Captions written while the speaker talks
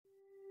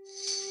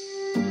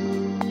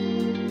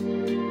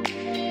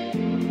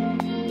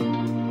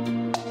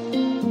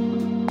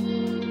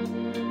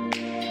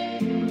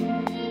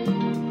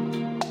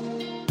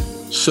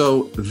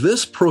So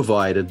this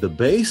provided the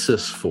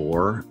basis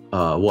for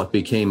what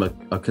became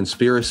a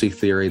conspiracy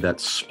theory that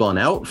spun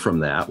out from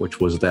that, which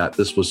was that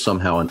this was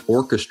somehow an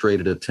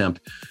orchestrated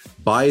attempt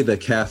by the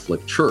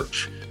Catholic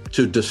Church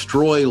to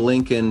destroy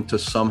Lincoln, to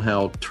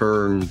somehow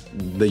turn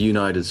the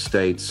United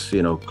States,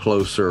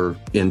 closer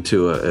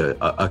into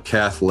a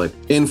Catholic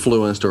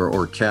influenced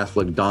or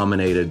Catholic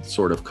dominated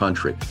sort of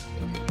country.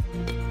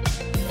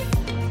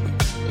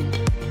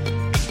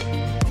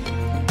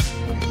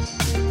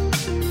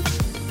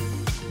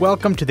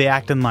 Welcome to the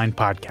Acton Line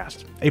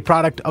podcast, a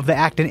product of the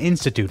Acton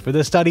Institute for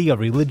the Study of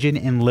Religion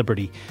and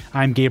Liberty.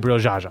 I'm Gabriel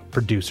Jaja,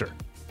 producer.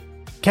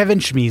 Kevin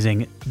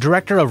Schmeezing,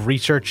 Director of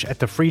Research at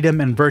the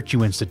Freedom and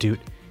Virtue Institute,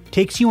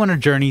 takes you on a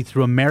journey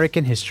through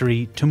American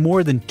history to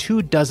more than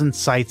 24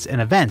 sites and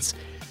events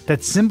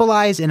that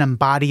symbolize and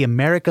embody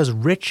America's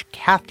rich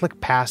Catholic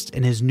past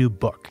in his new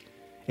book,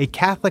 A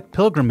Catholic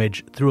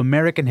Pilgrimage Through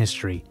American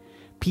History,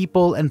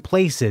 People and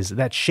Places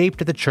That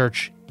Shaped the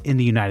Church in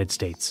the United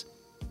States.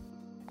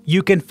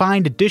 You can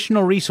find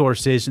additional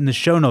resources in the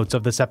show notes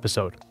of this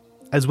episode,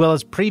 as well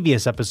as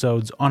previous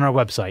episodes on our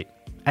website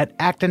at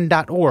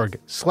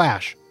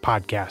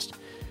acton.org/podcast.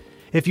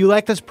 If you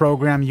like this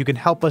program, you can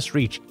help us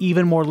reach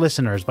even more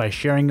listeners by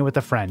sharing it with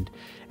a friend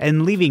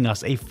and leaving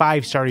us a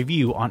 5-star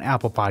review on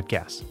Apple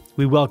Podcasts.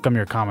 We welcome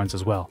your comments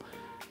as well.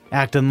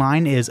 Acton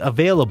Line is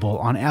available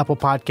on Apple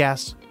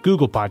Podcasts,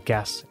 Google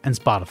Podcasts, and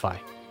Spotify.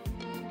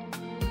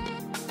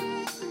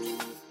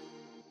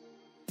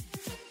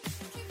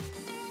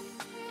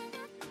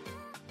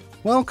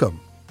 Welcome.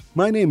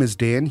 My name is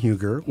Dan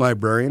Huger,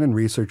 librarian and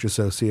research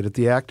associate at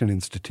the Acton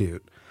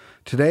Institute.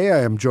 Today I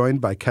am joined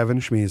by Kevin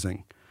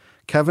Schmeezing.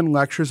 Kevin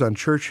lectures on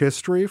church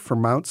history for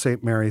Mount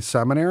St. Mary's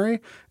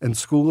Seminary and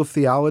School of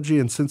Theology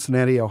in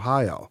Cincinnati,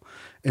 Ohio,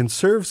 and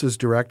serves as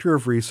director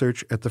of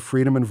research at the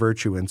Freedom and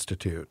Virtue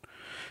Institute.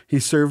 He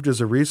served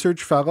as a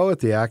research fellow at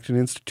the Acton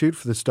Institute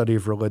for the Study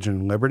of Religion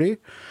and Liberty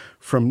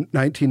from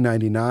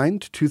 1999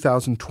 to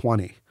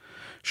 2020.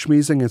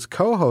 Schmeezing is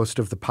co-host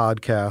of the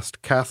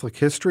podcast Catholic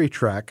History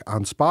Trek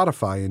on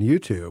Spotify and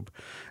YouTube,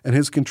 and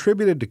has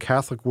contributed to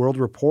Catholic World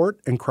Report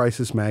and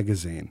Crisis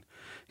Magazine.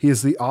 He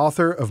is the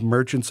author of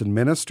Merchants and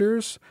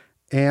Ministers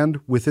and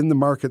Within the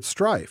Market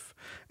Strife,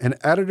 and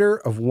editor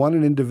of One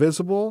and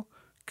Indivisible,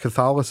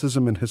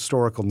 Catholicism and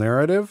Historical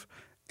Narrative,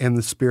 and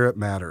The Spirit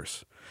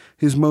Matters.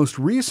 His most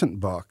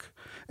recent book,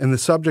 and the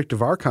subject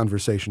of our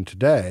conversation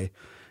today,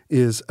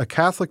 is A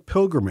Catholic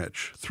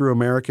Pilgrimage Through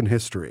American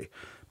History,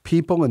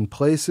 People and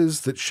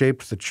Places That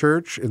Shaped the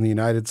Church in the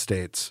United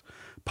States,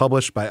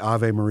 published by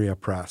Ave Maria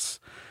Press.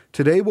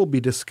 Today we'll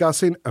be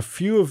discussing a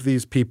few of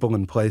these people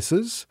and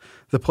places,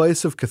 the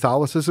place of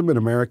Catholicism in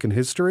American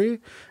history,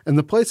 and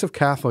the place of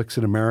Catholics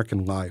in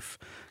American life.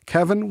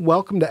 Kevin,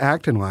 welcome to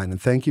Acton Line,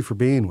 and thank you for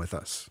being with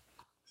us.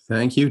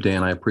 Thank you,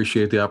 Dan. I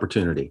appreciate the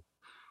opportunity.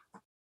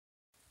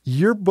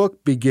 Your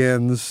book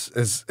begins,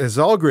 as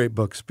all great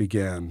books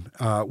begin,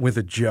 with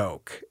a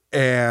joke.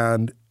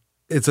 And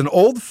it's an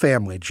old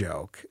family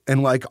joke,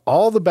 and like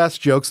all the best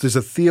jokes, there's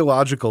a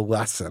theological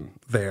lesson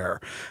there.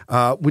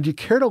 Would you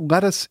care to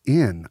let us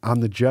in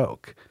on the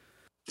joke?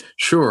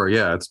 Sure,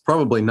 yeah. It's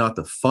probably not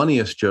the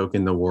funniest joke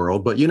in the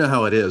world, but you know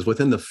how it is.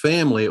 Within the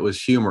family, it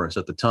was humorous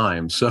at the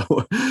time.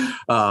 So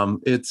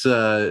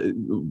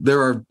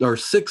there are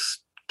 6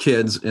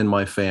 kids in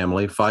my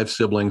family, 5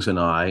 siblings and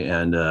I,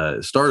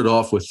 and started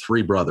off with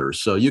 3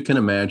 brothers. So you can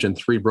imagine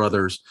 3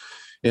 brothers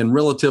in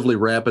relatively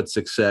rapid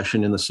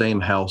succession in the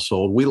same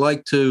household. We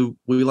like to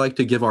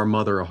give our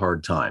mother a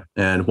hard time.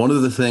 And one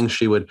of the things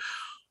she would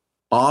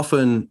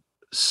often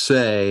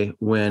say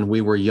when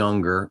we were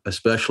younger,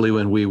 especially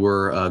when we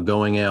were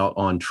going out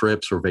on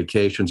trips or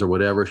vacations or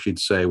whatever, she'd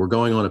say, "We're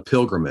going on a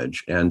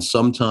pilgrimage." And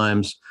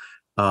sometimes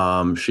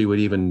she would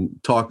even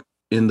talk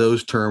in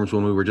those terms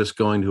when we were just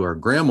going to our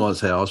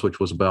grandma's house, which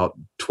was about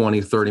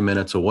 20, 30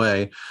 minutes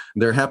away.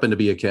 There happened to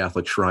be a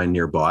Catholic shrine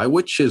nearby,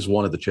 which is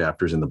one of the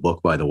chapters in the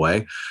book, by the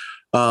way.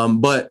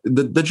 But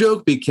the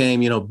joke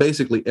became,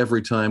 basically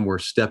every time we're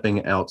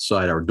stepping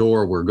outside our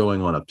door, we're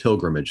going on a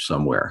pilgrimage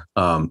somewhere.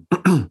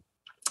 And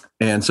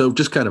so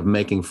just kind of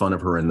making fun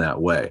of her in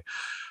that way.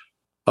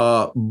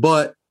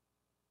 But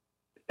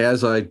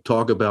as I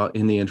talk about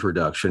in the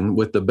introduction,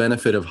 with the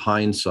benefit of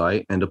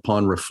hindsight and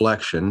upon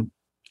reflection,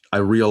 I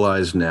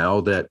realize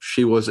now that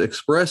she was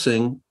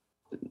expressing,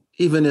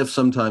 even if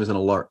sometimes in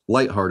a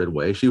lighthearted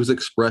way, she was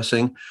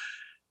expressing,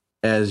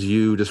 as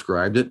you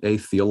described it, a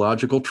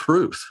theological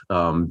truth,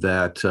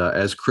 that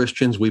as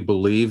Christians, we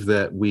believe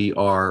that we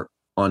are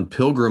on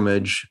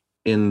pilgrimage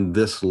in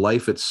this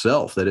life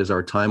itself. That is,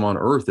 our time on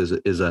earth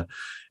is a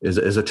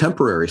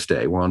temporary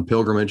stay. We're on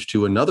pilgrimage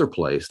to another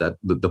place, that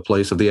the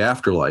place of the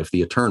afterlife,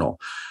 the eternal.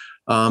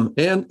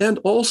 And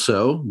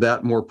also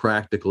that more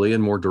practically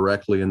and more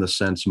directly in the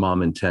sense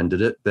Mom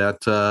intended it,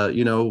 that,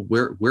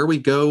 where we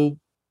go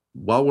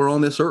while we're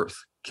on this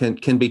earth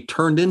can be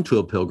turned into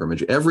a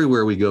pilgrimage.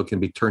 Everywhere we go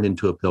can be turned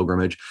into a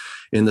pilgrimage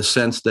in the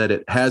sense that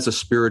it has a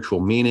spiritual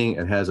meaning,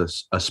 it has a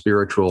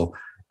spiritual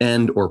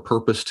end or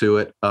purpose to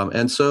it.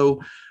 And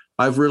so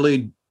I've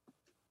really,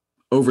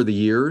 over the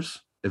years,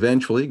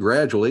 eventually,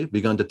 gradually,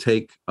 begun to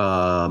take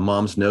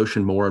Mom's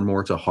notion more and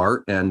more to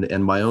heart,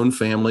 and my own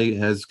family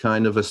has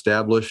kind of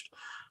established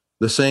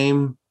the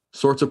same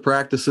sorts of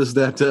practices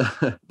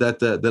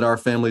that our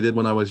family did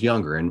when I was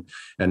younger, and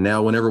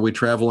now whenever we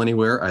travel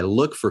anywhere, I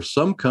look for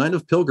some kind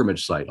of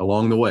pilgrimage site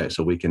along the way,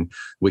 so we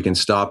can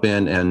stop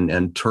in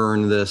and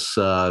turn this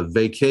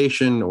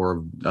vacation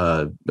or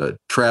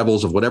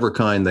travels of whatever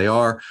kind they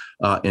are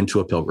into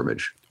a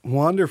pilgrimage.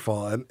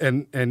 Wonderful,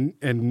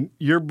 and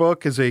your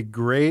book is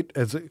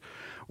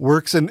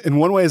works in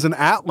one way as an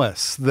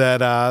atlas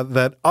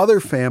that other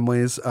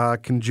families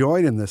can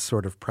join in this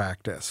sort of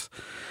practice.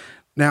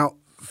 Now,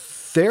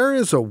 there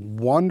is a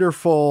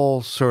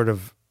wonderful sort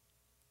of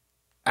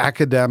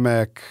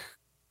academic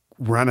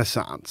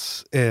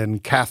renaissance in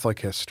Catholic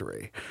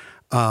history.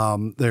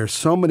 There's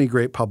so many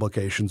great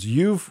publications.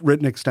 You've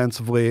written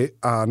extensively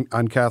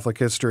on Catholic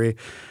history,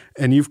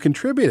 and you've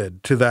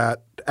contributed to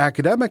that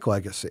academic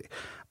legacy.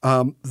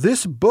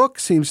 This book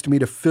seems to me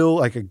to fill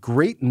like a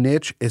great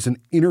niche as an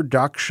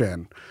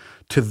introduction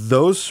to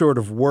those sort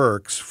of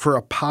works for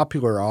a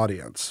popular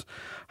audience.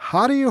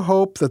 How do you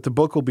hope that the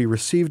book will be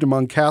received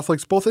among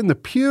Catholics, both in the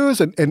pews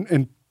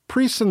and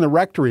priests in the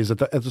rectories at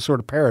the sort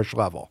of parish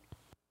level?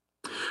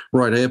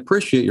 Right. I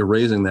appreciate you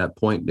raising that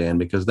point, Dan,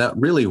 because that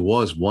really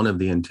was one of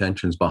the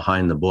intentions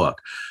behind the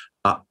book.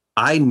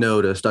 I've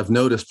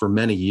noticed for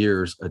many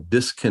years a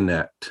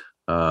disconnect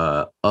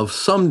of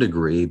some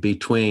degree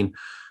between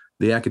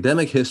the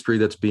academic history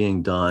that's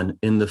being done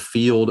in the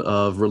field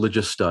of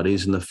religious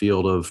studies, in the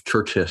field of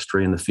church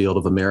history, in the field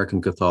of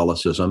American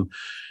Catholicism,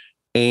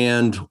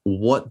 and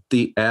what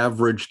the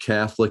average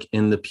Catholic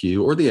in the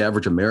pew, or the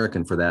average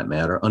American for that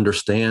matter,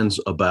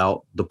 understands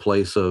about the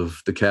place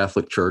of the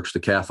Catholic Church, the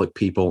Catholic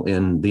people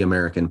in the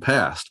American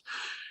past.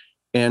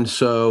 And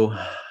so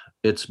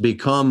it's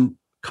become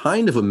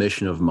kind of a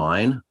mission of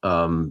mine,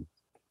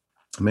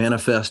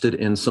 manifested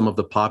in some of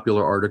the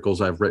popular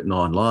articles I've written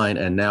online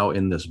and now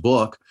in this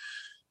book,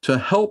 to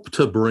help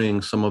to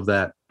bring some of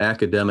that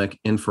academic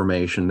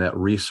information, that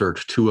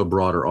research to a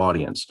broader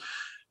audience.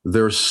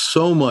 There's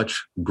so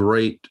much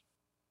great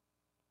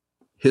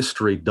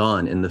history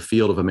done in the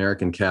field of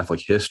American Catholic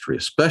history,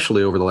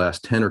 especially over the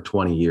last 10 or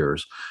 20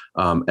 years.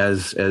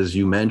 As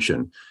you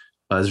mentioned,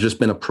 there's just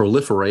been a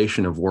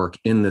proliferation of work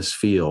in this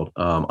field,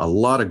 a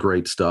lot of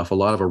great stuff, a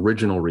lot of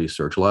original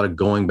research, a lot of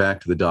going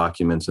back to the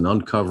documents and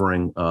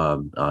uncovering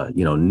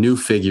new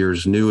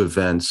figures, new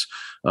events,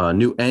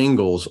 new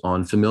angles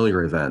on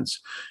familiar events.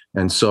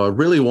 And so I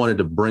really wanted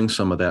to bring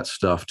some of that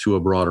stuff to a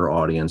broader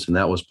audience, and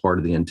that was part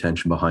of the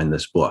intention behind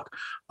this book.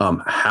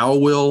 How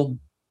will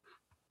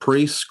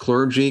priests,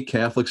 clergy,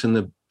 Catholics in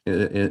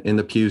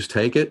the pews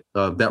take it?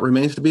 That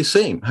remains to be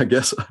seen. I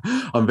guess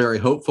I'm very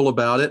hopeful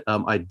about it.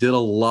 I did a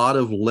lot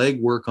of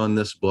legwork on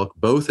this book,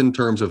 both in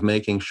terms of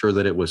making sure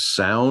that it was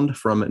sound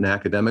from an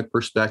academic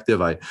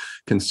perspective. I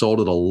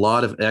consulted a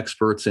lot of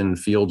experts in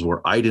fields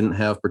where I didn't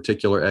have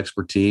particular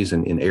expertise,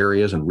 in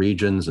areas and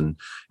regions and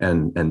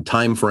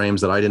timeframes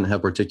that I didn't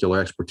have particular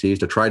expertise,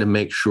 to try to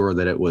make sure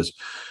that it was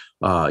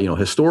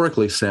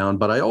historically sound.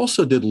 But I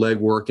also did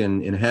legwork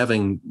in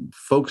having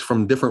folks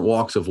from different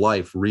walks of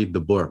life read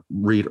the book,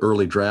 read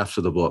early drafts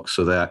of the book,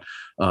 so that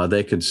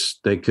they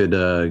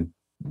could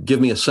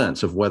give me a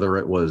sense of whether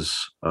it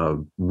was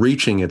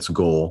reaching its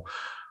goal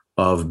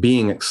of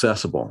being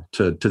accessible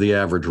to the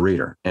average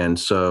reader. And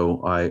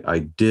so I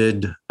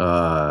did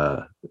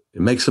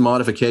make some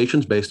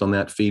modifications based on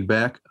that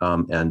feedback,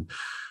 and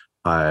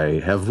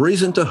I have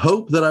reason to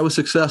hope that I was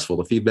successful.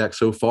 The feedback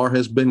so far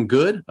has been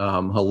good. A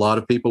lot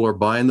of people are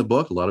buying the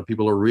book. A lot of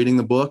people are reading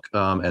the book.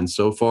 And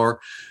so far,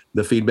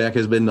 the feedback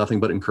has been nothing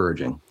but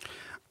encouraging.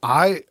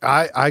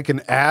 I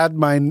can add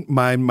my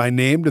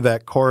name to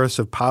that chorus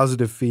of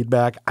positive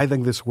feedback. I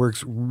think this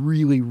works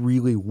really,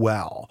 really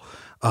well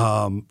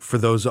for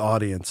those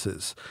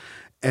audiences.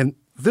 And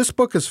this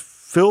book is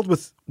filled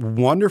with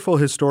wonderful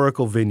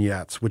historical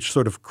vignettes, which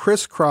sort of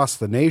crisscross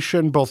the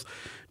nation, both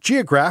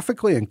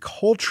geographically and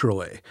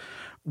culturally.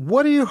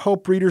 What do you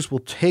hope readers will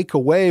take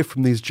away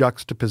from these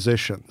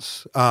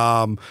juxtapositions,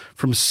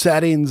 from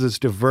settings as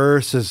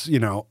diverse as,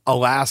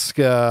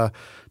 Alaska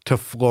to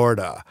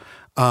Florida,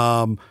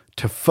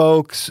 to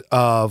folks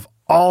of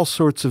all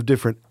sorts of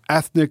different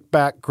ethnic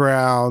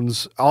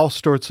backgrounds, all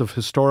sorts of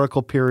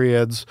historical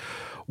periods?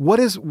 What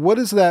do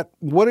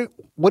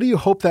you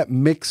hope that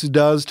mix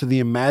does to the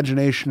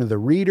imagination of the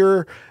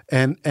reader,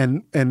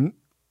 and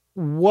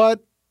what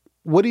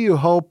do you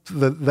hope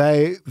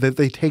that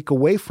they take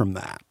away from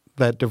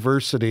that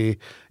diversity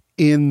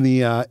in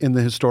the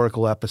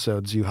historical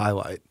episodes you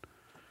highlight?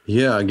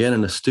 Yeah, again,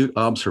 an astute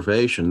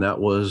observation.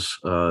 That was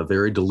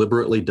very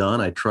deliberately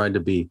done. I tried to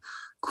be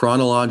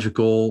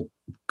chronological,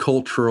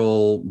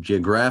 cultural,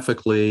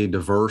 geographically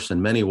diverse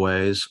in many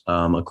ways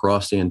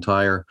across the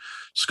entire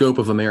scope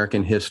of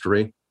American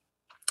history.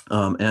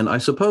 And I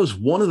suppose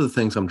one of the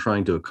things I'm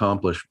trying to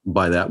accomplish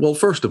by that, well,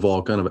 first of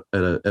all, kind of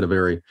at a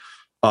very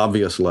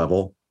obvious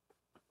level,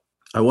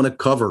 I want to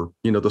cover,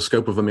 the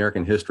scope of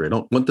American history. I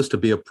don't want this to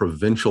be a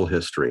provincial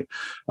history.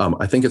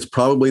 I think it's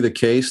probably the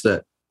case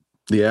that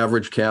the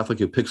average Catholic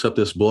who picks up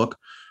this book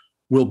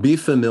will be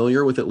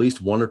familiar with at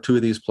least one or two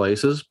of these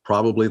places.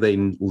 Probably they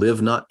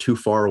live not too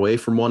far away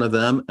from one of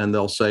them, and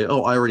they'll say,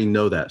 oh, I already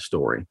know that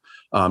story.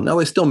 Now,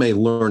 they still may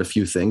learn a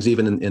few things,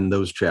 even in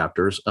those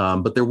chapters,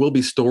 but there will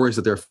be stories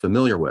that they're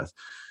familiar with.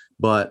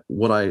 But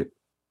what I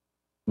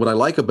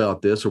like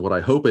about this, or what I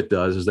hope it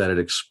does, is that it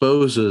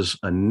exposes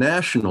a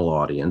national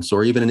audience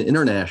or even an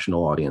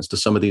international audience to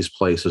some of these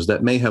places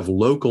that may have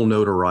local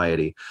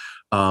notoriety,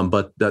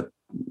 but that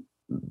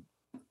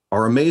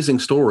are amazing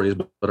stories,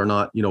 but are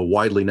not,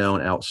 widely known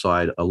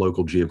outside a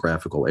local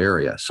geographical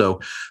area.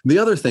 So the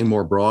other thing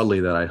more broadly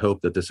that I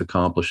hope that this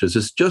accomplishes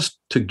is just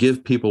to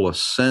give people a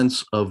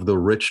sense of the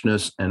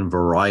richness and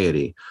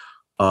variety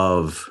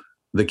of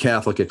the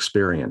Catholic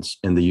experience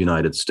in the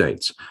United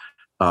States.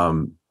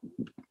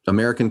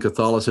 American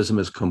Catholicism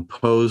is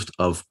composed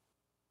of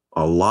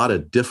a lot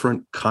of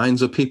different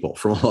kinds of people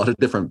from a lot of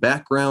different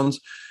backgrounds,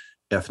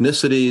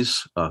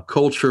 ethnicities,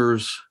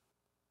 cultures,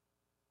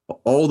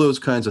 all those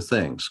kinds of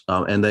things.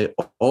 And they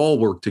all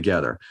work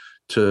together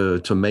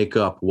to make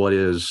up what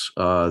is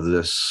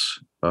this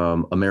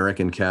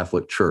American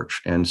Catholic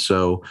Church. And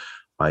so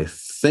I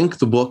think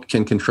the book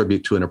can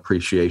contribute to an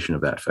appreciation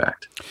of that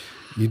fact.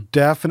 You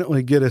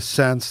definitely get a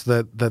sense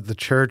that the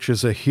church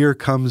is a here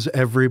comes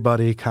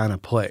everybody kind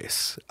of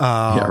place.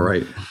 Yeah,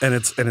 right. And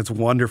it's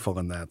wonderful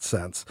in that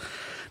sense.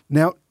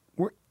 Now,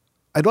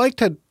 I'd like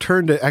to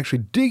turn to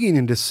actually digging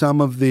into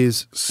some of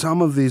these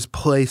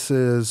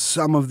places,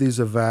 some of these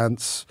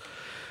events.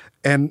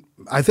 And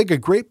I think a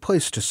great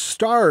place to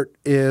start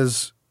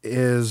is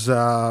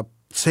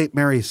St.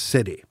 Mary's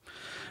City.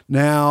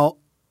 Now,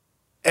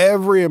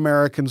 every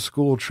American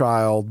school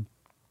child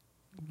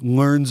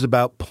learns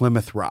about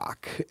Plymouth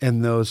Rock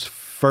and those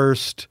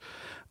first,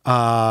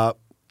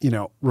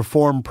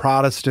 Reformed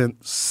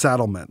Protestant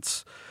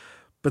settlements.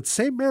 But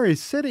St.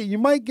 Mary's City, you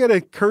might get a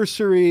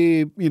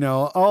cursory,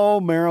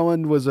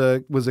 Maryland was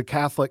a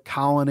Catholic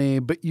colony,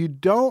 but you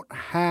don't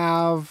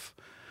have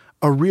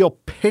a real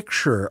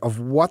picture of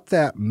what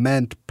that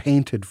meant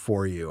painted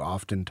for you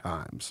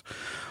oftentimes.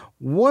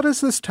 What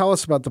does this tell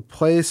us about the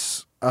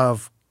place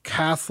of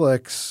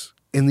Catholics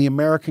in the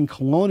American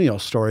colonial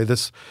story,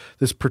 this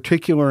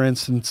particular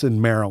instance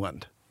in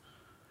Maryland?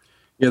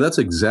 Yeah, that's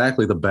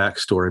exactly the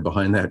backstory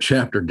behind that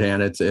chapter,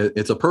 Dan. It's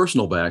a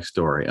personal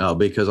backstory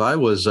because I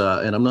was,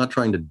 and I'm not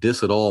trying to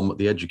diss at all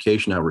the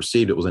education I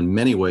received. It was in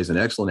many ways an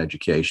excellent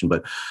education,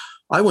 but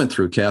I went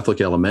through Catholic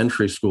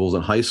elementary schools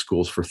and high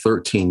schools for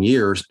 13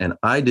 years, and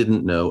I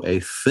didn't know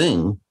a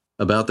thing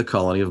about the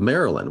colony of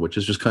Maryland, which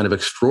is just kind of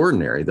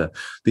extraordinary.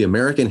 The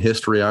American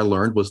history I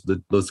learned was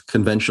the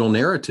conventional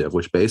narrative,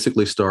 which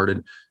basically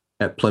started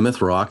at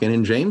Plymouth Rock and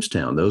in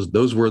Jamestown.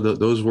 Those were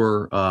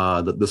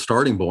the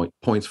starting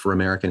points for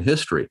American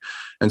history.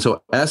 And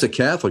so as a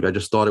Catholic, I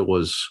just thought it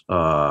was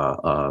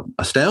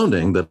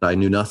astounding that I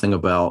knew nothing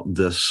about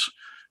this,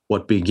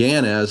 what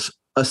began as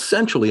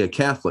essentially a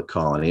Catholic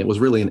colony. It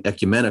was really an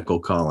ecumenical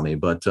colony,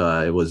 but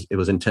it was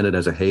intended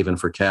as a haven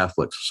for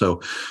Catholics.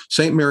 So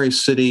St.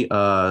 Mary's City,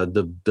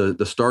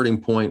 the starting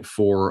point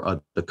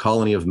for the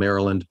colony of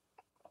Maryland,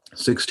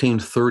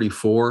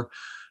 1634,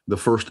 the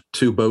first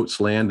two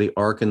boats land, the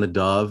Ark and the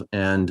Dove.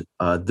 And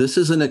this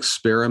is an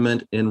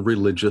experiment in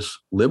religious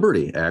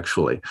liberty,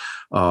 actually,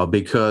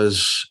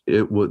 because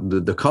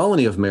the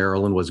colony of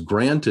Maryland was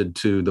granted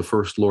to the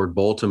first Lord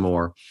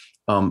Baltimore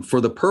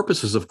for the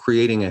purposes of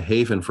creating a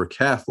haven for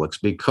Catholics,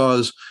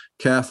 because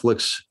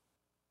Catholics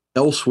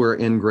elsewhere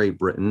in Great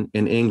Britain,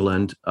 in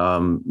England,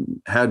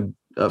 had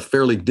a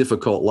fairly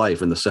difficult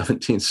life in the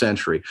 17th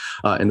century,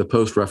 in the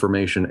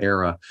post-Reformation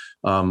era.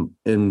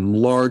 In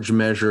large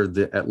measure,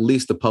 at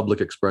least the public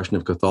expression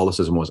of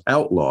Catholicism was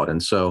outlawed.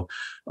 And so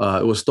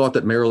it was thought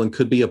that Maryland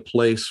could be a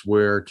place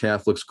where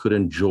Catholics could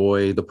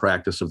enjoy the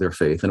practice of their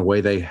faith in a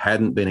way they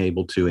hadn't been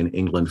able to in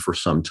England for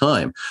some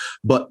time.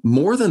 But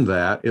more than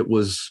that, it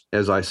was,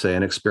 as I say,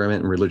 an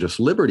experiment in religious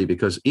liberty,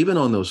 because even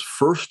on those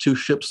first two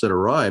ships that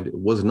arrived, it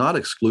was not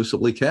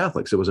exclusively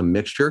Catholics. It was a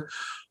mixture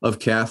of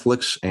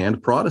Catholics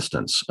and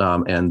Protestants.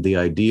 And the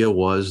idea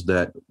was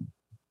that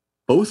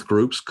both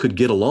groups could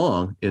get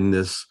along in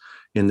this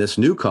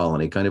new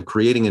colony, kind of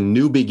creating a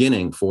new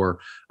beginning for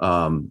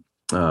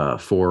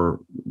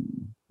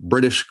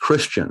British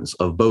Christians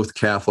of both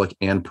Catholic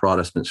and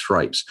Protestant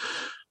stripes.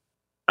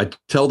 I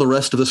tell the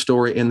rest of the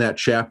story in that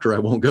chapter. I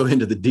won't go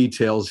into the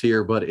details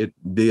here, but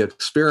the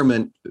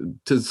experiment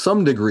to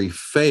some degree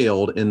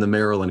failed in the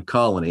Maryland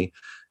colony,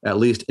 at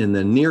least in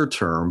the near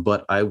term.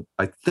 But I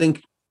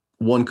think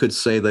one could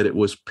say that it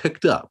was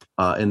picked up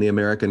in the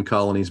American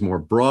colonies more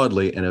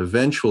broadly, and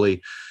eventually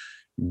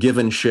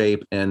given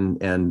shape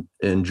and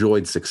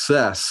enjoyed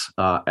success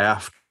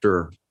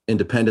after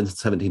independence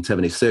in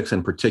 1776,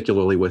 and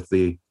particularly with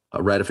the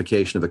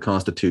ratification of the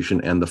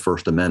Constitution and the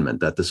First Amendment,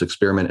 that this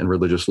experiment in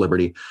religious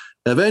liberty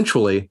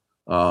eventually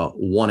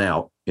won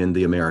out in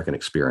the American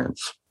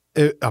experience.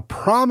 A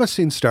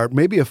promising start,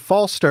 maybe a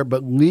false start,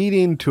 but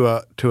leading to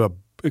a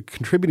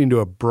contributing to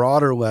a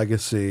broader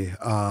legacy.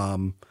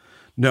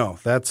 No,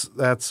 it's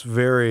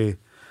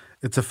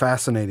a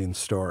fascinating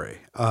story.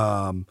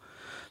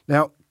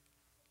 Now,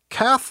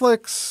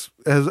 Catholics,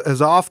 as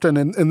often,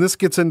 and this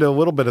gets into a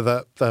little bit of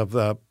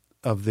the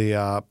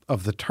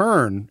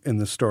turn in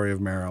the story of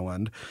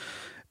Maryland,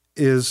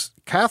 is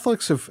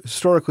Catholics have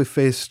historically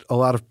faced a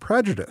lot of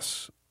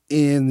prejudice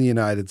in the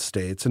United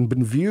States and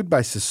been viewed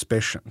by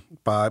suspicion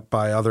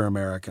by other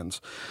Americans.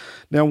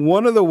 Now,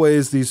 one of the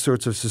ways these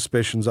sorts of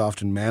suspicions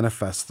often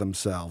manifest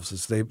themselves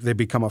is they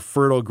become a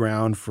fertile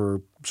ground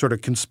for sort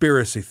of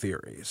conspiracy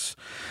theories.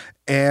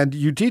 And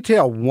you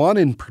detail one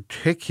in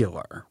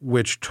particular,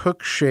 which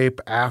took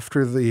shape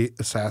after the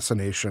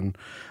assassination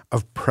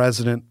of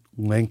President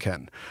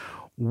Lincoln.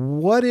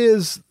 What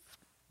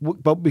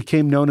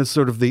became known as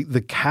sort of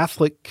the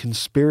Catholic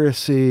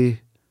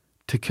conspiracy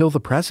to kill the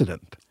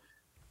president?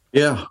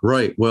 Yeah,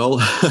 right.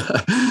 Well,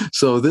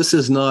 so this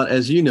is not,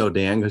 as you know,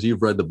 Dan, because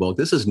you've read the book,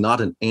 this is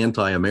not an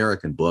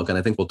anti-American book, and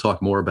I think we'll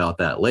talk more about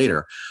that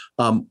later.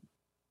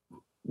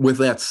 With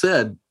that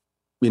said,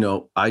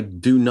 I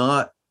do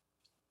not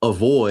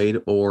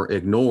avoid or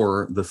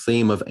ignore the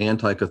theme of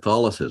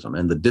anti-Catholicism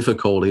and the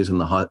difficulties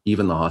and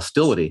even the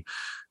hostility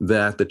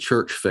that the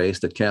church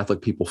faced, that Catholic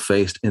people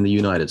faced in the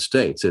United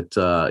States.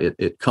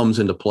 It comes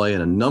into play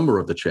in a number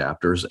of the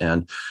chapters,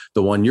 and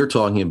the one you're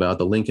talking about,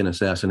 the Lincoln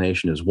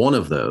assassination, is one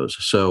of those.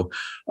 So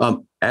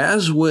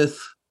as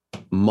with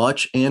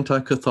much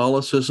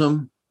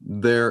anti-Catholicism,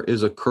 there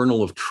is a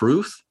kernel of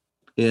truth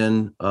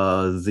in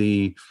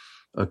the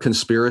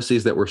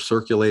conspiracies that were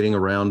circulating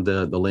around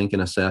the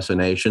Lincoln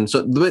assassination.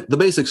 So the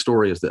basic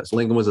story is this.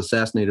 Lincoln was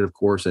assassinated, of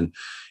course, in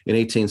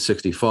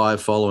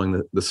 1865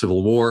 following the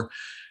Civil War.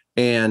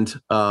 And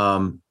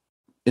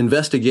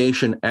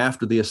investigation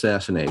after the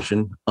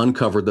assassination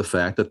uncovered the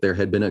fact that there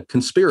had been a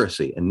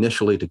conspiracy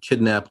initially to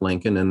kidnap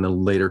Lincoln and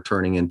then later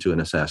turning into an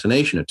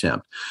assassination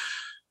attempt.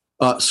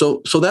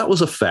 So that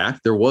was a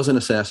fact. There was an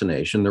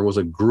assassination. There was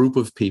a group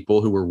of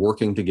people who were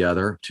working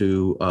together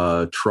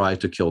to try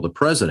to kill the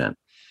president.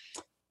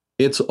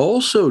 It's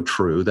also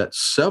true that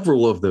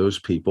several of those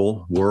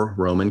people were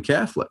Roman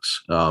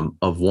Catholics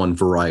of one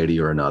variety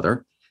or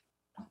another.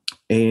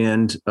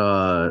 And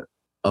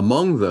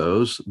among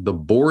those, the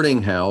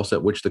boarding house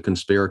at which the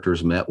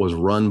conspirators met was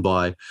run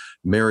by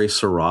Mary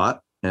Surratt,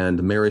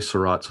 and Mary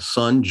Surratt's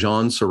son,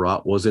 John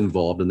Surratt, was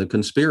involved in the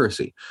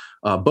conspiracy.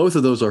 Both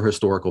of those are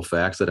historical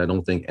facts that I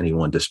don't think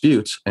anyone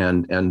disputes,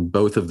 and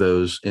both of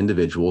those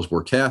individuals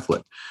were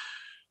Catholic.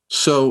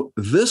 So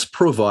this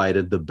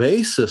provided the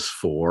basis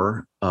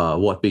for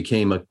what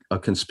became a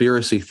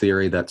conspiracy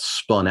theory that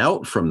spun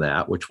out from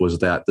that, which was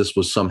that this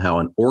was somehow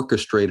an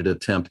orchestrated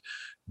attempt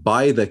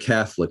by the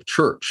Catholic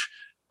Church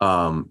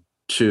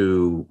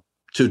to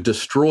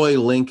destroy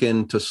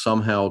Lincoln, to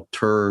somehow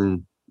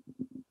turn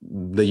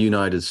the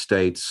United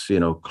States,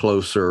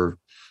 closer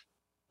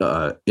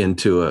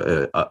into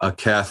a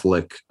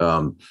Catholic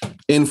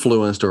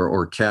influenced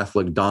or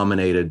Catholic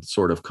dominated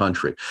sort of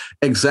country.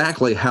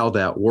 Exactly how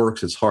that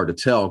works, it's hard to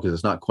tell because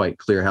it's not quite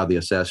clear how the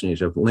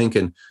assassination of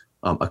Lincoln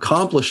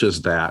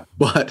accomplishes that.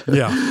 But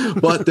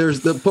but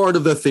there's the part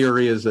of the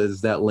theory is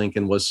that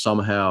Lincoln was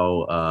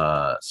somehow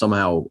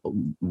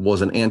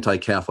was an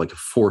anti-Catholic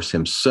force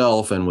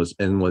himself and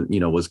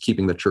was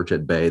keeping the church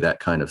at bay, that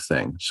kind of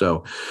thing.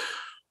 So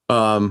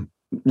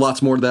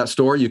lots more to that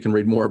story. You can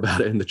read more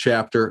about it in the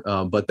chapter,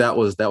 but that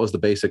was the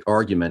basic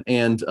argument.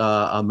 And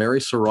Mary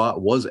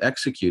Surratt was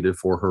executed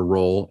for her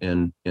role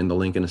in the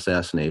Lincoln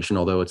assassination,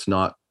 although it's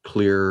not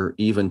clear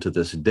even to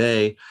this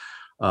day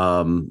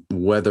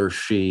whether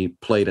she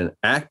played an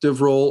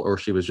active role or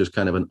she was just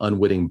kind of an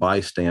unwitting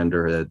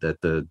bystander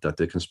that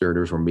the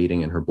conspirators were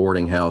meeting in her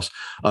boarding house.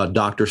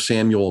 Dr.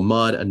 Samuel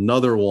Mudd,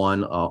 another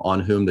one on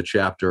whom the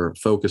chapter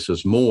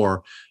focuses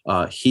more,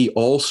 he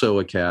also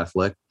a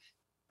Catholic,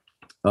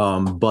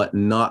 but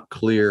not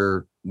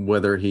clear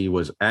whether he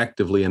was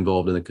actively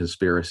involved in the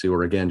conspiracy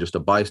or, again, just a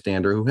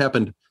bystander who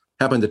happened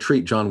to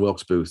treat John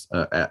Wilkes Booth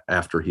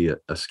after he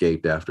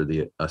escaped after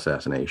the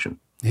assassination.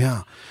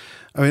 Yeah.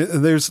 I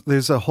mean,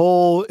 there's a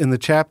whole in the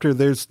chapter.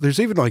 There's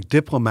even like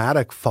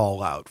diplomatic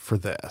fallout for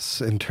this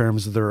in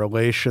terms of the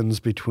relations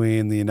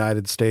between the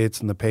United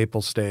States and the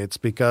Papal States,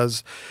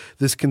 because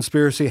this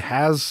conspiracy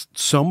has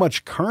so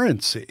much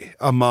currency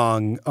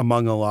among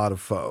a lot of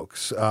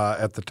folks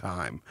at the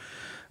time.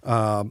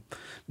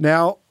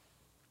 Now,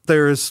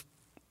 there's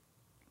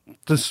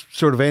this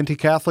sort of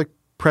anti-Catholic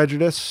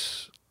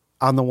prejudice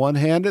on the one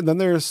hand, and then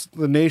there's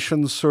the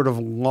nation's sort of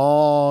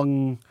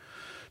long,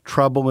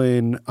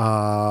 troubling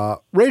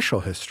racial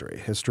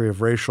history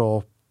of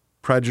racial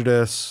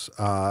prejudice,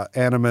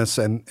 animus,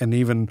 and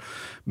even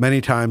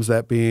many times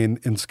that being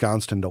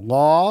ensconced into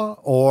law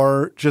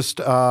or just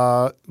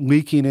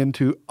leaking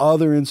into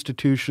other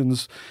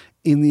institutions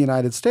in the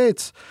United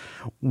States.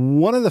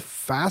 One of the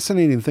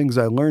fascinating things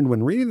I learned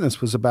when reading this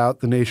was about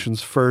the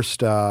nation's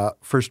first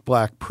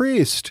Black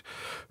priest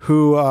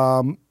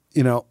who,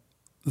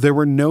 there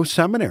were no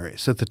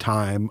seminaries at the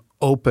time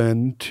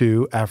open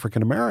to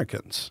African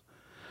Americans.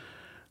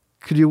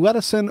 Could you let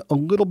us in a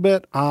little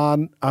bit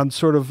on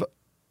sort of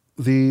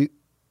the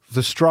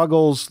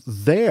struggles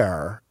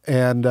there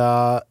and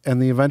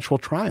the eventual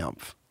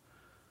triumph?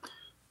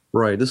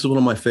 Right. This is one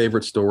of my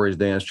favorite stories,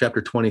 Dan. It's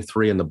chapter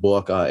 23 in the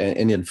book.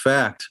 And in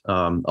fact,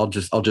 I'll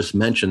just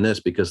mention this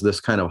because this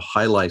kind of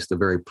highlights the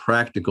very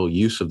practical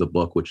use of the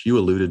book, which you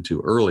alluded to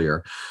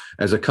earlier,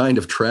 as a kind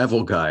of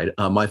travel guide.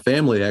 My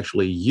family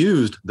actually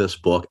used this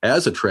book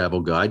as a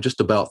travel guide just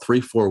about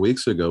 3-4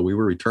 weeks ago. We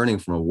were returning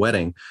from a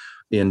wedding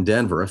in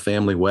Denver, a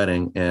family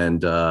wedding.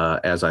 And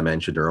as I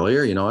mentioned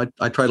earlier,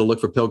 I try to look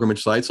for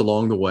pilgrimage sites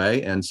along the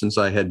way. And since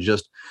I had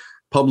just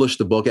published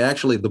the book.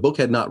 Actually, the book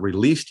had not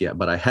released yet,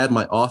 but I had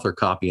my author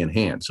copy in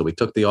hand. So we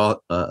took the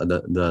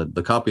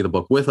copy of the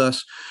book with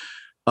us.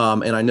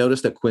 And I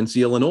noticed that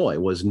Quincy, Illinois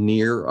was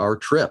near our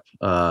trip,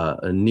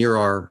 near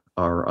our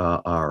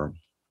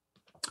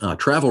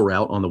travel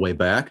route on the way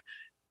back.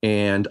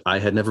 And I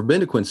had never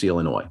been to Quincy,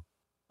 Illinois,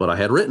 but I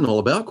had written all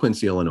about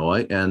Quincy,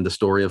 Illinois and the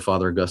story of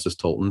Father Augustus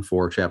Tolton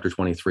for chapter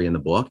 23 in the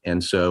book.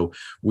 And so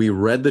we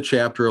read the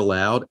chapter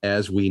aloud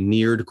as we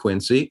neared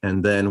Quincy.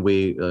 And then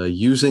we,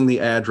 using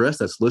the address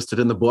that's listed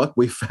in the book,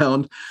 we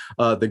found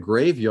the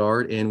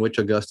graveyard in which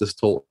Augustus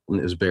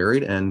Tolton is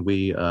buried. And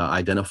we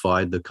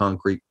identified the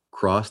concrete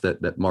cross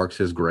that marks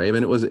his grave.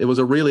 And it was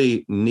a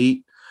really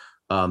neat,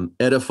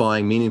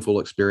 edifying, meaningful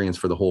experience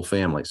for the whole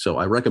family. So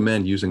I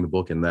recommend using the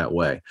book in that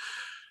way.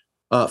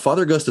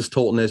 Father Augustus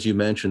Tolton, as you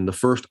mentioned, the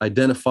first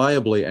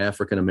identifiably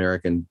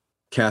African-American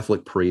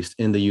Catholic priest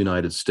in the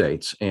United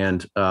States.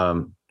 And,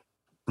 kind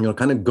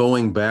of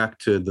going back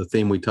to the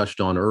theme we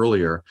touched on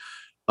earlier,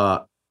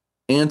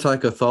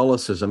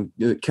 anti-Catholicism,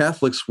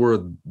 Catholics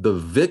were the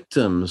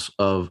victims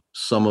of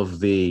some of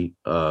the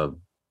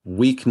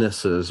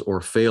weaknesses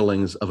or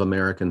failings of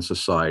American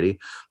society,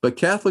 but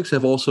Catholics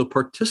have also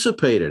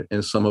participated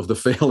in some of the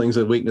failings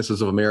and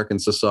weaknesses of American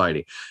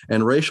society.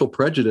 And racial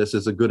prejudice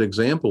is a good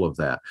example of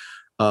that.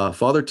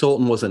 Father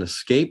Tolton was an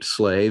escaped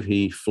slave.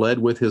 He fled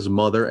with his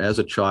mother as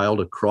a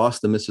child across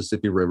the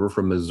Mississippi River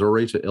from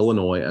Missouri to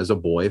Illinois as a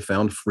boy,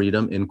 found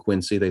freedom in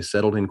Quincy. They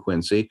settled in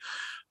Quincy.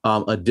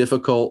 A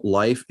difficult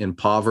life in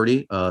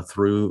poverty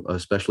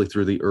especially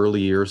through the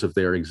early years of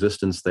their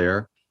existence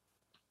there.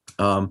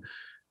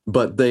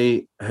 But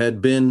they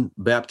had been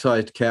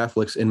baptized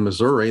Catholics in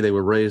Missouri. They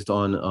were raised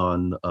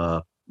on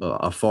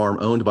a farm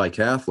owned by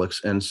Catholics.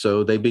 And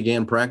so they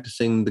began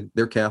practicing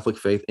their Catholic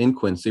faith in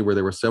Quincy, where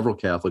there were several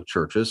Catholic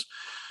churches.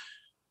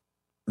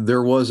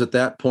 At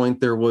that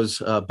point, there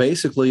was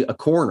basically a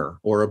corner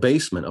or a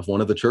basement of one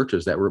of the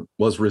churches that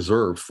was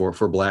reserved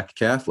for Black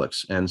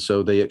Catholics. And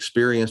so they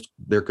experienced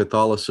their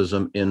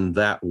Catholicism in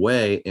that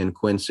way in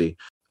Quincy.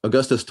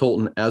 Augustus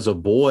Tolton, as a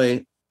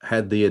boy,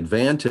 had the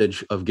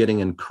advantage of getting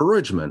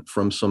encouragement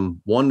from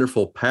some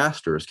wonderful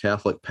pastors,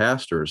 Catholic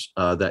pastors,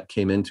 that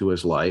came into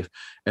his life.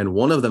 And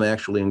one of them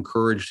actually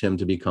encouraged him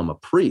to become a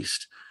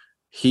priest.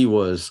 He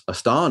was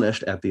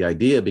astonished at the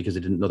idea because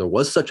he didn't know there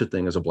was such a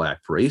thing as a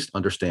Black priest.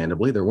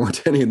 Understandably, there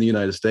weren't any in the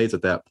United States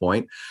at that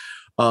point,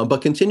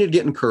 but continued to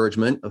get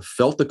encouragement,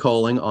 felt the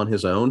calling on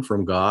his own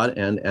from God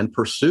and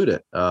pursued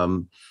it.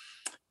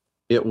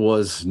 It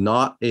was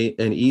not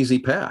an easy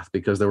path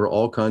because there were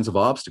all kinds of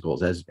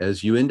obstacles.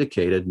 As you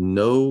indicated,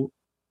 no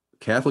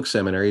Catholic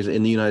seminaries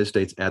in the United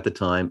States at the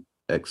time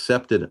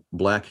accepted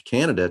Black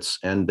candidates,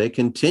 and they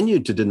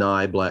continued to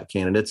deny Black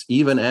candidates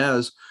even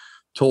as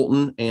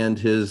Tolton and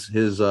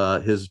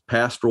his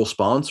pastoral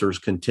sponsors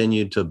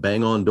continued to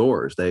bang on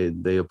doors.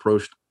 They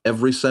approached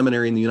every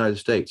seminary in the United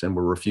States and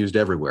were refused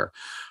everywhere.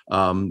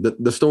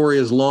 The story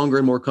is longer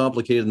and more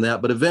complicated than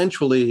that, but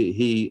eventually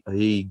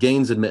he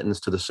gains admittance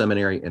to the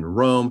seminary in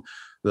Rome,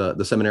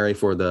 the seminary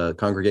for the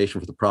Congregation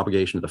for the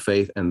Propagation of the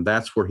Faith, and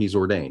that's where he's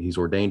ordained. He's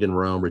ordained in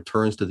Rome,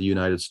 returns to the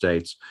United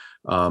States.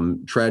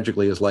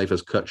 Tragically, his life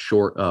is cut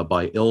short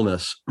by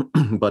illness,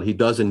 but he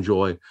does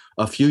enjoy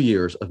a few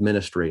years of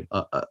ministry,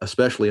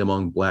 especially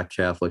among Black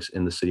Catholics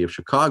in the city of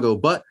Chicago,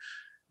 but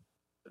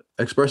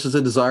expresses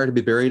a desire to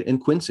be buried in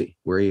Quincy,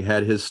 where he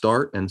had his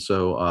start. And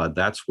so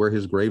that's where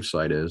his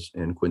gravesite is,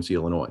 in Quincy,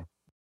 Illinois.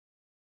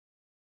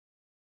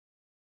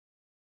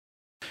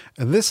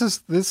 And this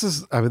is,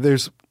 I mean,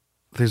 there's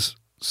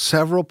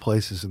several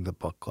places in the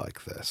book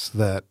like this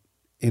that,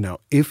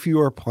 if you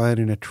are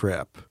planning a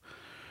trip,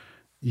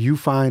 you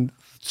find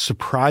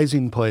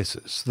surprising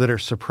places that are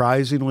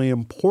surprisingly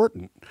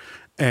important.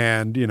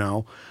 And,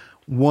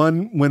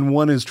 when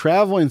one is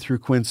traveling through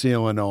Quincy,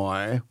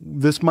 Illinois,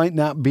 this might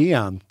not be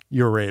on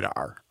your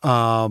radar,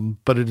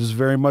 but it is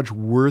very much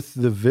worth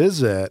the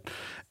visit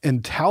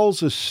and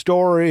tells a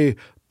story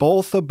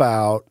both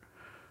about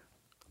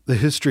the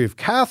history of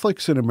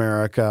Catholics in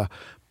America,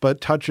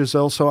 but touches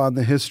also on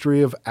the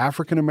history of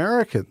African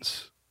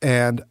Americans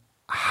and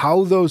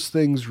how those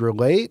things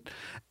relate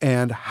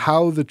and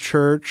how the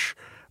church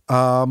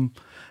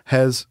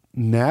has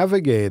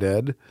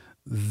navigated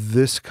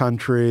this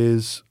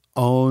country's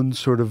own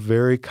sort of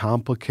very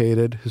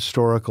complicated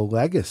historical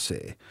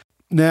legacy.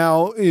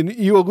 Now,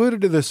 you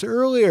alluded to this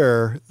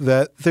earlier,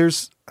 that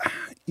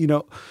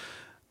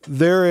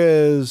there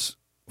is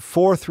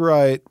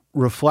forthright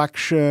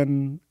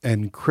reflection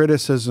and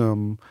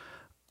criticism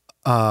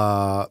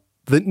that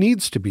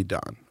needs to be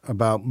done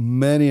about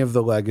many of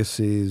the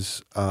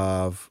legacies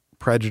of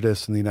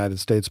prejudice in the United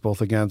States,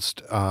 both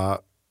against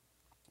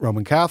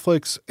Roman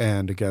Catholics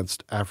and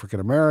against African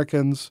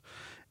Americans,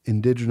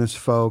 indigenous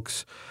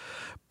folks.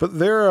 But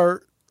there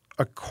are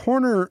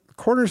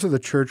corners of the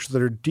church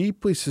that are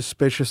deeply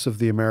suspicious of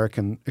the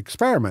American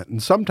experiment.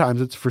 And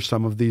sometimes it's for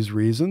some of these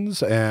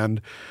reasons,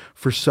 and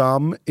for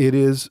some it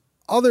is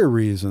other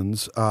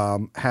reasons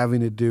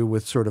having to do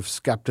with sort of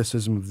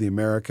skepticism of the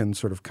American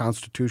sort of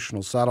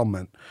constitutional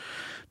settlement.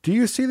 Do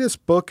you see this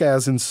book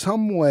as in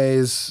some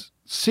ways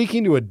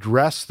seeking to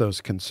address those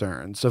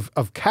concerns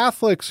of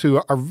Catholics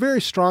who are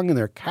very strong in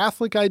their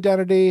Catholic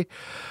identity,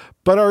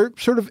 but are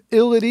sort of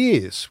ill at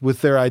ease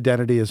with their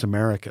identity as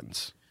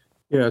Americans?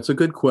 Yeah, it's a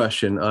good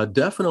question.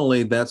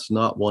 Definitely, that's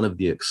not one of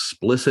the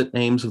explicit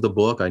aims of the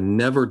book. I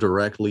never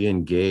directly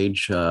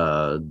engage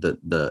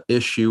the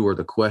issue or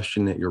the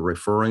question that you're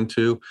referring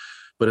to.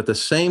 But at the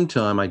same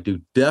time, I do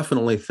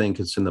definitely think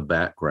it's in the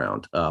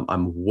background.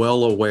 I'm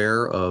well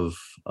aware of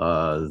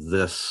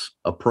this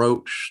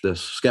approach,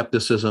 this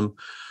skepticism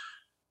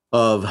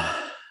of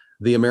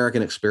the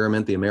American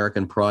experiment, the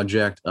American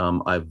project.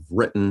 I've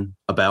written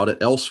about it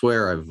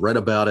elsewhere. I've read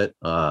about it,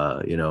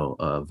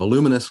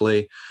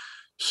 voluminously.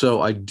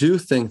 So I do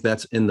think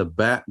that's in the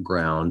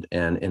background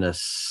and, in a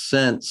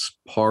sense,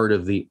 part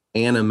of the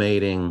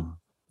animating,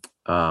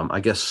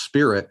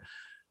 spirit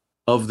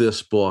of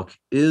this book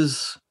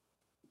is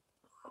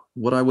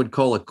what I would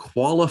call a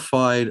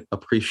qualified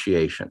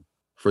appreciation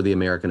for the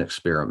American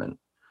experiment,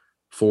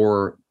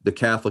 for the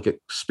Catholic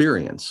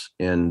experience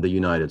in the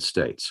United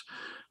States,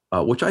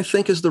 which I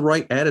think is the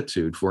right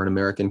attitude for an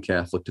American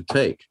Catholic to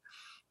take.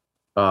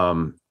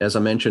 As I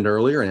mentioned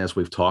earlier, and as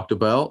we've talked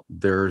about,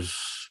 there's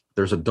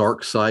a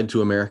dark side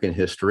to American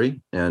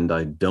history, and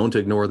I don't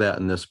ignore that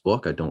in this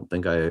book. I don't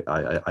think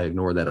I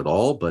ignore that at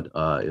all, but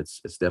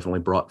it's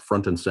definitely brought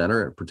front and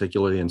center,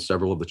 particularly in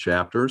several of the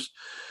chapters.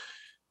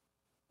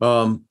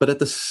 But at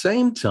the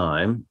same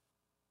time,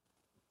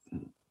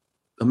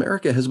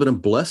 America has been a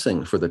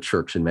blessing for the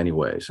church in many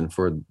ways, and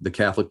for the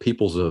Catholic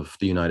peoples of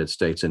the United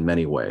States in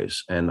many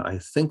ways. And I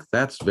think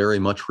that's very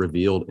much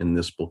revealed in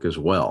this book as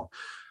well.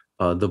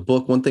 The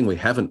book, one thing we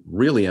haven't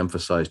really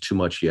emphasized too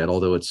much yet,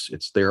 although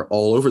it's there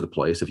all over the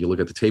place if you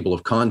look at the table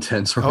of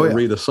contents or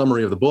read the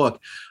summary of the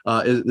book,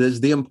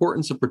 is the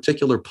importance of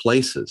particular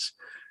places.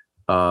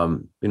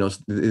 The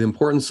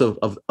importance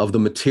of the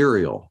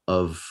material,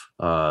 of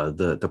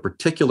the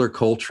particular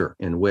culture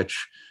in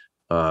which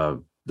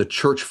the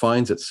church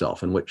finds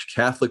itself, in which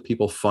Catholic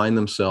people find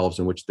themselves,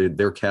 in which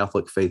their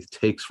Catholic faith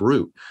takes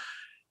root.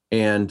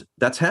 And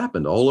that's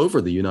happened all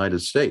over the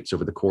United States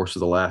over the course of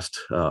the last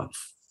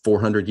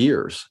 400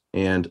 years.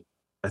 And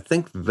I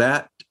think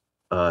that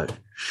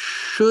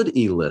should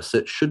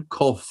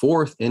call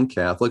forth in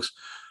Catholics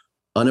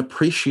an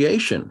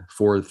appreciation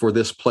for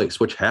this place,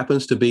 which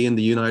happens to be in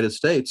the United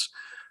States,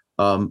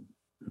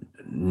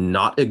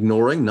 not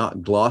ignoring,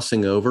 not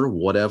glossing over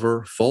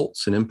whatever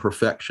faults and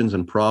imperfections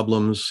and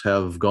problems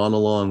have gone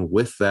along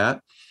with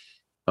that.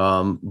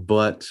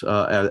 But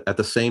at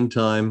the same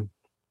time,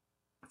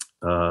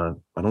 I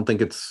don't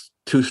think it's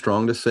too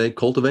strong to say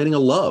cultivating a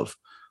love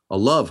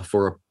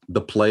for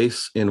the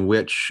place in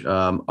which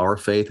our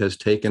faith has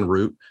taken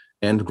root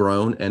and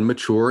grown and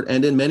matured,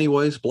 and in many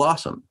ways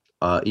blossomed,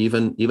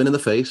 even in the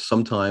face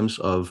sometimes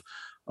of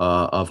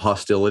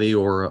hostility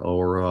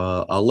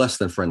or a less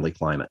than friendly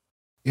climate.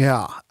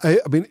 Yeah, I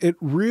mean, it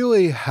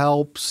really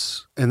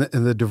helps, and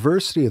the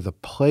diversity of the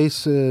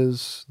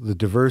places, the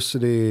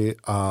diversity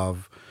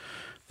of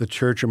the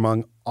church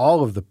among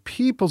all of the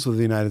peoples of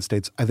the United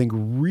States, I think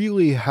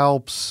really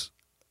helps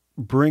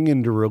bring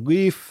into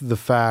relief the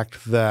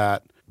fact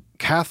that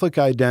Catholic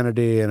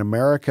identity and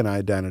American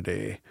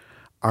identity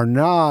are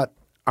not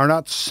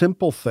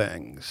simple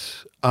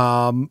things,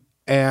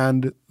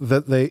 and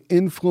that they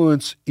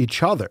influence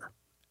each other.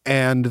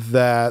 And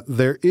that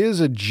there is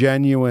a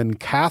genuine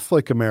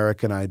Catholic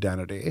American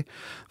identity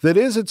that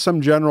is at some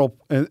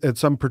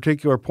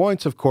particular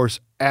points, of course,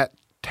 at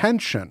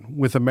tension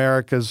with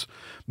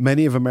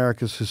many of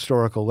America's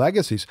historical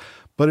legacies,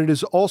 but it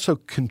has also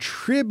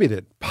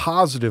contributed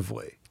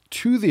positively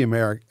to the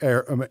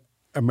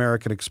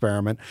American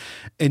experiment.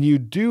 And you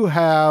do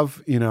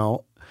have,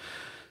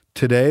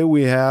 today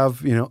we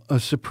have, a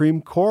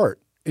Supreme Court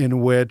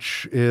in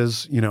which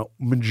is,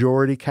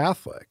 majority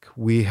Catholic.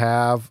 We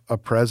have a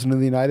president of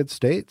the United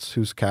States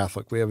who's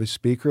Catholic. We have a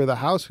Speaker of the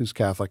House who's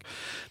Catholic.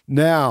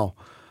 Now,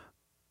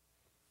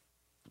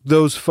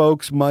 those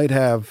folks might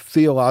have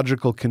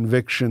theological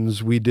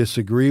convictions we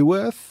disagree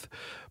with,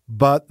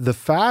 but the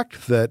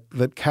fact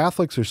that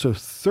Catholics are so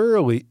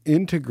thoroughly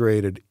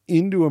integrated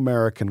into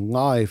American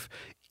life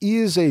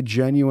is a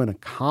genuine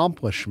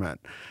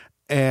accomplishment.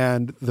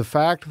 And the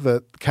fact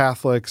that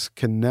Catholics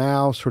can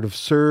now sort of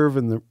serve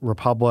in the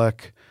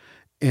Republic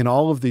in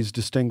all of these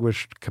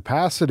distinguished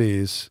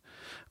capacities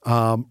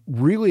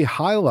really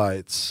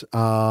highlights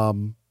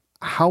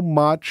how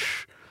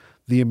much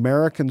the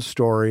American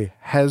story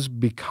has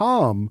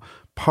become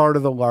part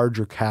of the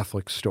larger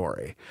Catholic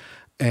story.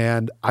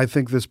 And I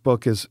think this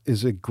book is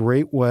a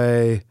great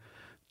way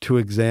to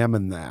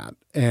examine that.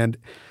 And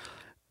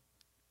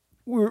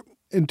we're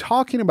in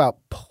talking about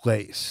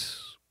place.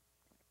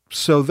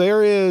 So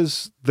there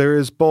is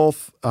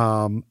both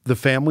the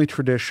family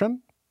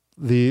tradition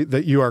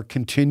that you are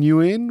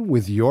continuing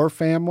with your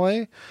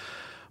family,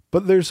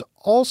 but there's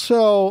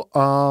also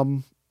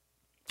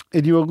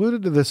and you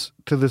alluded to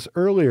this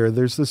earlier.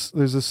 There's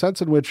a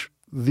sense in which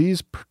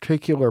these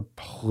particular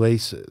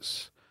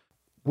places,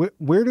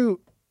 where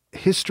do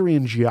history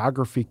and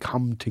geography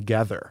come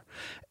together,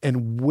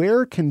 and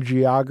where can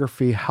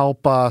geography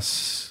help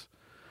us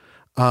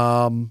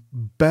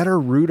better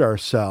root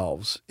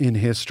ourselves in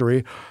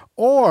history,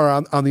 or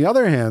on the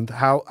other hand,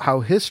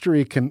 how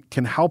history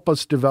can help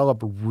us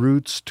develop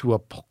roots to a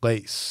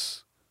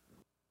place?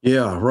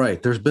 Yeah,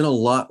 right. There's been a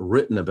lot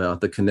written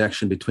about the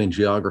connection between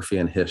geography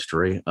and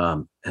history,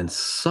 and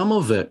some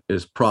of it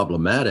is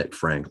problematic,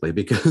 frankly,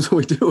 because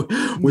we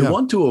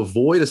want to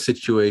avoid a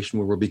situation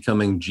where we're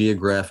becoming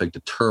geographic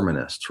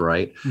determinists,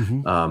 right?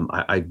 Mm-hmm.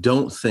 I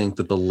don't think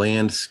that the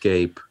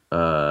landscape.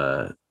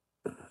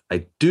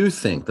 I do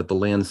think that the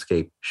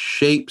landscape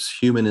shapes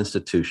human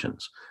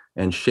institutions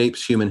and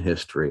shapes human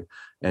history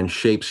and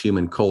shapes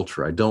human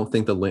culture. I don't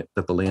think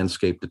that the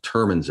landscape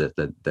determines it,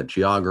 that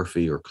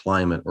geography or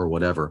climate or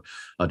whatever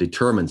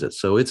determines it.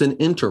 So it's an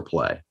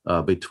interplay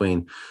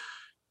between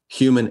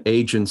human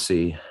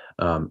agency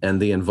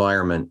and the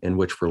environment in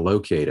which we're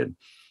located.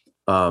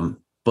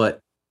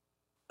 But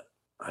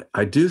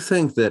I do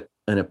think that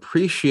an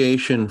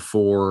appreciation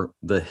for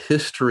the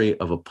history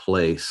of a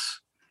place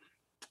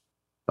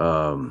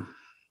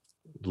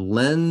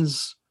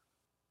lends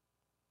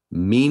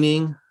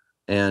meaning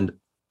and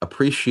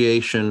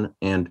appreciation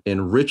and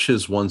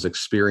enriches one's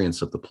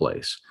experience of the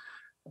place.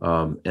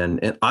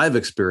 And I've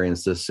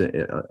experienced this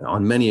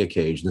on many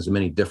occasions in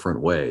many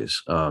different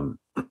ways.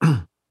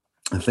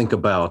 I think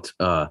about,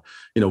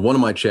 one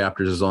of my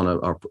chapters is on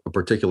a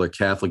particular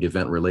Catholic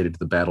event related to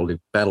the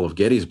Battle of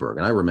Gettysburg.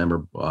 And I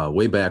remember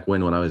way back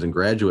when I was in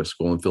graduate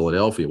school in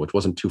Philadelphia, which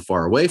wasn't too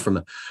far away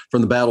from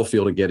the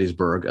battlefield of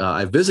Gettysburg,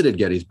 I visited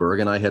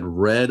Gettysburg and I had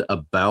read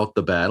about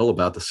the battle,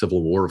 about the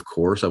Civil War, of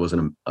course. I was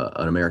an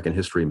American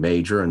history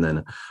major and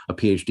then a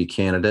PhD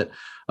candidate.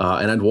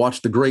 And I'd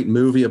watched the great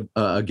movie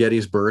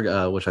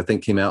Gettysburg, which I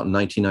think came out in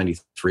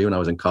 1993 when I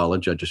was in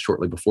college, just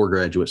shortly before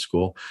graduate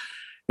school.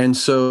 And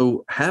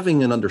so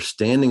having an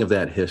understanding of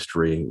that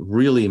history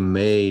really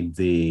made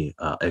the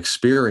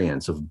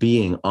experience of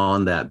being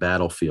on that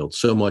battlefield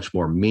so much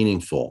more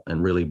meaningful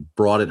and really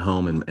brought it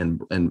home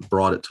and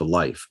brought it to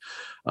life.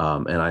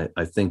 And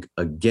I think,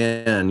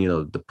 again,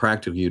 the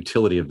practical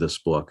utility of this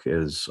book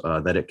is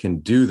that it can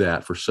do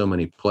that for so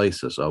many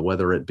places,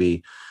 whether it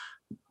be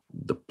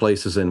the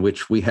places in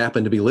which we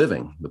happen to be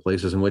living, the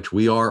places in which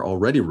we are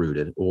already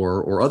rooted,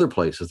 or other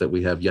places that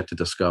we have yet to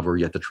discover,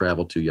 yet to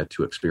travel to, yet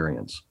to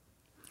experience.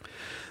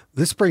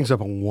 This brings up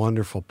a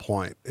wonderful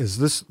point. Is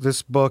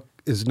this book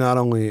is not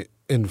only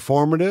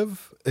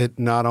informative, it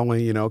not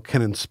only,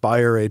 can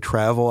inspire a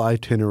travel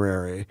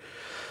itinerary,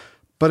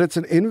 but it's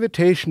an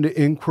invitation to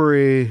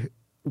inquiry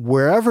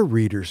wherever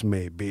readers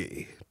may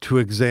be to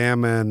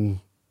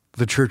examine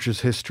the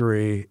church's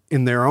history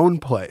in their own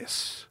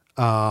place.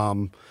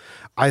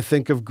 I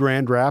think of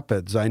Grand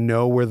Rapids. I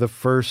know where the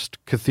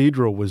first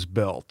cathedral was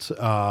built.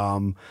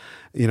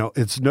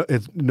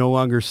 It no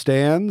longer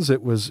stands.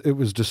 It was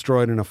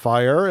destroyed in a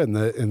fire, and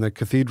the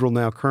cathedral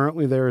now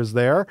currently there is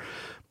there.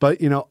 But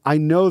I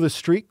know the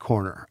street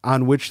corner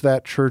on which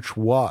that church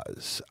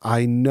was.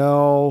 I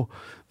know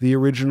the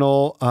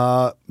original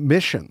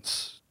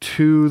missions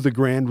to the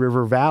Grand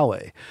River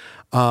Valley.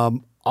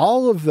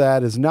 All of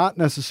that is not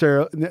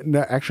necessarily,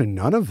 actually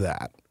none of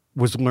that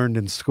was learned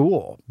in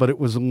school, but it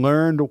was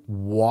learned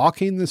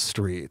walking the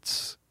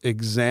streets,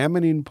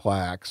 examining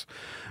plaques,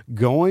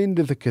 going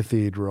to the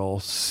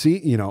cathedral,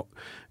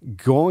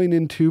 going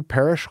into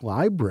parish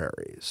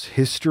libraries,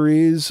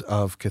 histories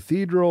of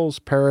cathedrals,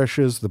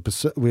 parishes.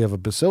 We have a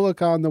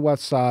basilica on the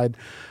west side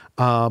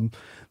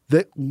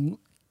that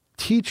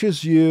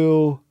teaches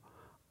you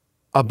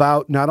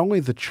about not only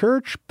the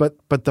church, but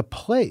the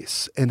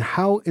place and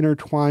how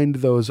intertwined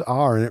those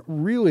are. And it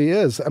really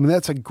is. I mean,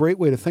 that's a great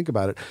way to think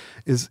about it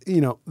is,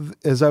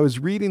 as I was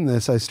reading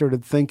this, I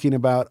started thinking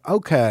about,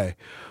 okay,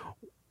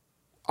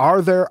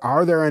 are there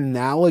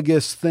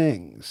analogous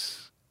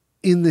things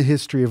in the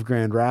history of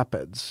Grand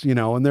Rapids?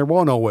 And there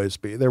won't always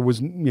be. There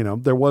wasn't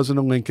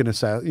a Lincoln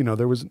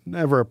there was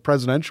never a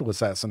presidential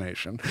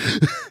assassination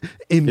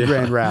in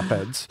Grand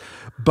Rapids,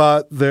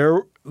 but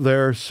there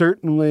are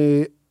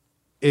certainly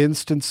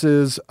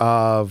instances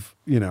of,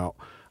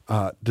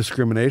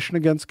 discrimination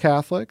against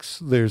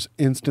Catholics. There's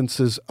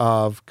instances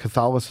of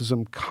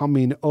Catholicism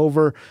coming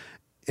over,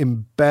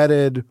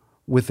 embedded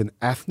with an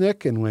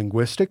ethnic and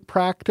linguistic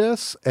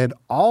practice. And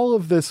all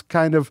of this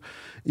kind of,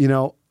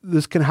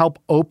 this can help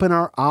open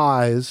our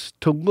eyes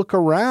to look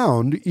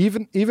around,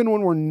 even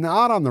when we're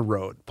not on the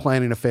road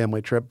planning a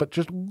family trip, but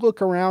just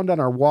look around on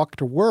our walk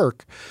to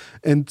work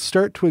and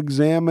start to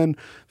examine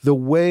the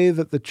way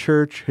that the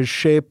church has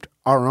shaped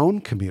our own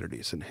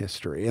communities in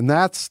history. And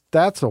that's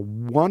a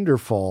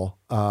wonderful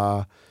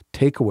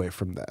takeaway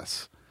from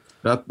this.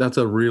 That's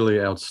a really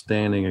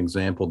outstanding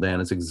example, Dan.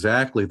 It's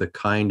exactly the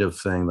kind of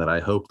thing that I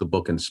hope the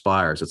book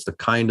inspires. It's the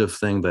kind of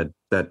thing that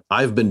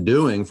I've been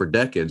doing for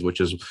decades, which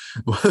is,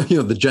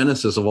 the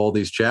genesis of all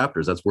these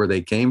chapters. That's where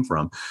they came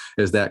from,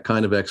 is that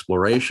kind of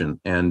exploration.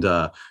 And,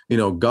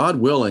 God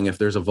willing, if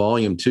there's a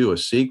volume 2, a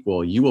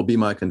sequel, you will be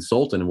my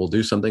consultant and we'll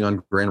do something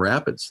on Grand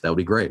Rapids. That would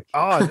be great.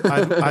 Oh,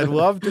 I'd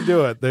love to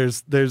do it.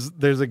 There's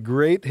a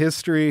great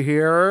history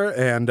here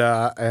and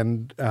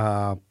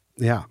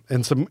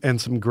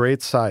some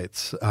great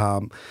sites.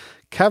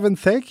 Kevin,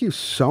 thank you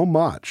so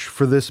much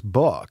for this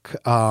book.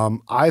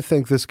 I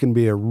think this can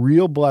be a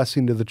real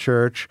blessing to the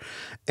church,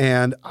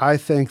 and I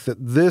think that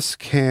this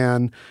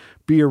can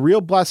be a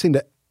real blessing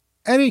to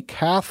any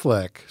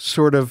Catholic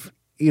sort of,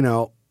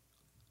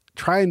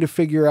 trying to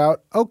figure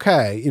out,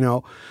 okay,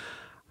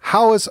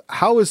 how is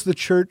the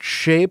church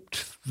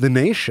shaped the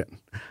nation?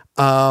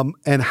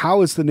 And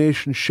how has the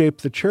nation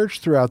shaped the church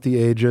throughout the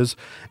ages,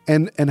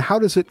 and how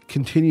does it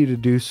continue to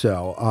do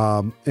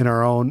so in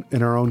our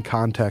own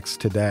context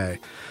today?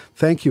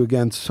 Thank you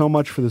again so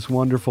much for this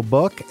wonderful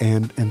book,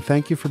 and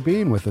thank you for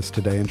being with us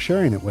today and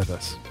sharing it with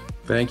us.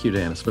 Thank you,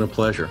 Dan. It's been a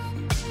pleasure.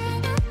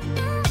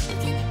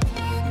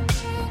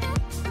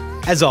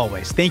 As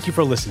always, thank you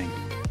for listening.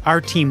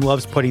 Our team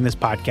loves putting this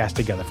podcast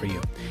together for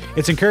you.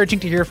 It's encouraging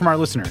to hear from our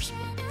listeners.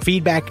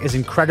 Feedback is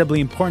incredibly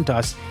important to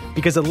us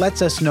because it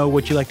lets us know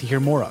what you'd like to hear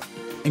more of,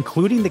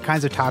 including the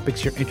kinds of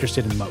topics you're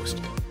interested in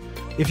most.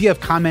 If you have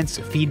comments,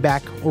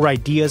 feedback, or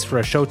ideas for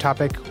a show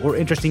topic or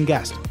interesting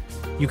guest,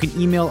 you can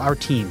email our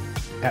team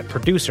at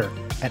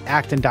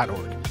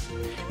producer@acton.org.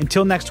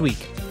 Until next week,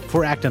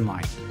 for Acton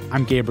Line,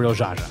 I'm Gabriel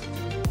Jaja.